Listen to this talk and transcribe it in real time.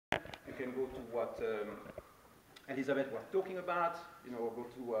can go to what Elizabeth was talking about, go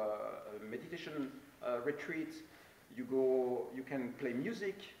to a meditation retreat. You can play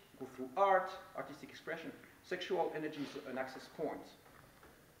music, go through art, artistic expression. Sexual energy is an access point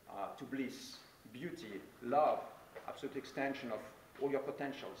to bliss, beauty, love, absolute extension of all your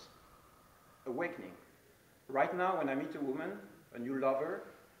potentials, awakening. Right now, when I meet a woman, a new lover,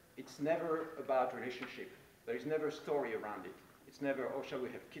 it's never about relationship. There is never a story around it. It's never, oh, shall we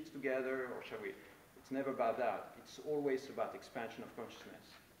have kids together, or shall we? It's never about that. It's always about expansion of consciousness.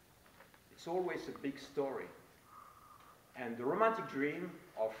 It's always a big story. And the romantic dream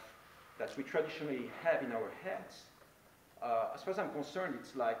that we traditionally have in our heads, as far as I'm concerned,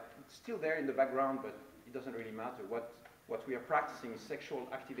 it's still there in the background, but it doesn't really matter. What we are practicing is sexual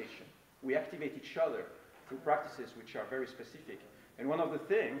activation. We activate each other through practices which are very specific. And one of the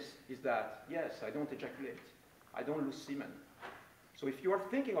things is that, yes, I don't ejaculate. I don't lose semen. So if you are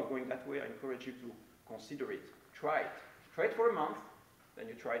thinking of going that way, I encourage you to consider it. Try it. Try it for a month, then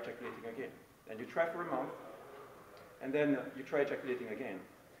you try ejaculating again. Then you try for a month, and then you try ejaculating again.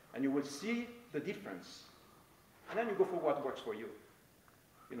 And you will see the difference. And then you go for what works for you.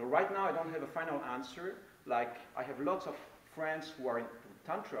 Right now I don't have a final answer. Like, I have lots of friends who are into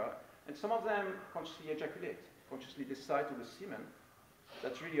Tantra, and some of them consciously ejaculate, consciously decide to lose semen.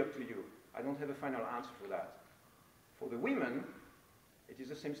 That's really up to you. I don't have a final answer for that. For the women, it is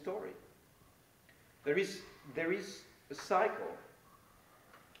the same story. There is a cycle.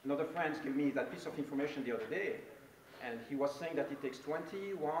 Another friend gave me that piece of information the other day, and he was saying that it takes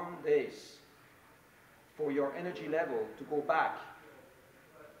 21 days for your energy level to go back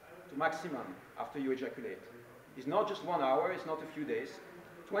to maximum after you ejaculate. It's not just 1 hour, it's not a few days.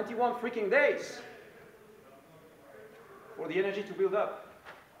 21 freaking days for the energy to build up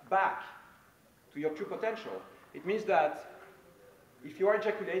back to your true potential. It means that if you are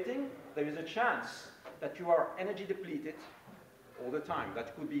ejaculating, there is a chance that you are energy depleted all the time.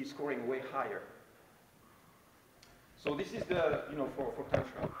 That could be scoring way higher. So this is the, for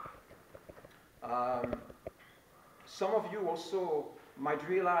Tantra. Some of you also might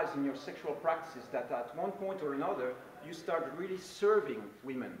realize in your sexual practices that at one point or another, you start really serving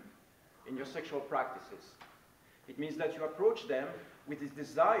women in your sexual practices. It means that you approach them with this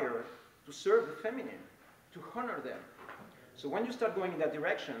desire to serve the feminine, to honor them. So when you start going in that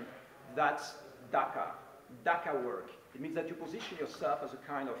direction, that's Daka work. It means that you position yourself as a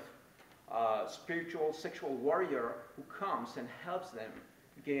kind of spiritual, sexual warrior who comes and helps them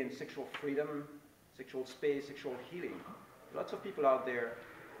gain sexual freedom, sexual space, sexual healing. Lots of people out there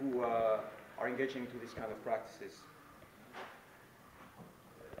who are engaging into these kind of practices.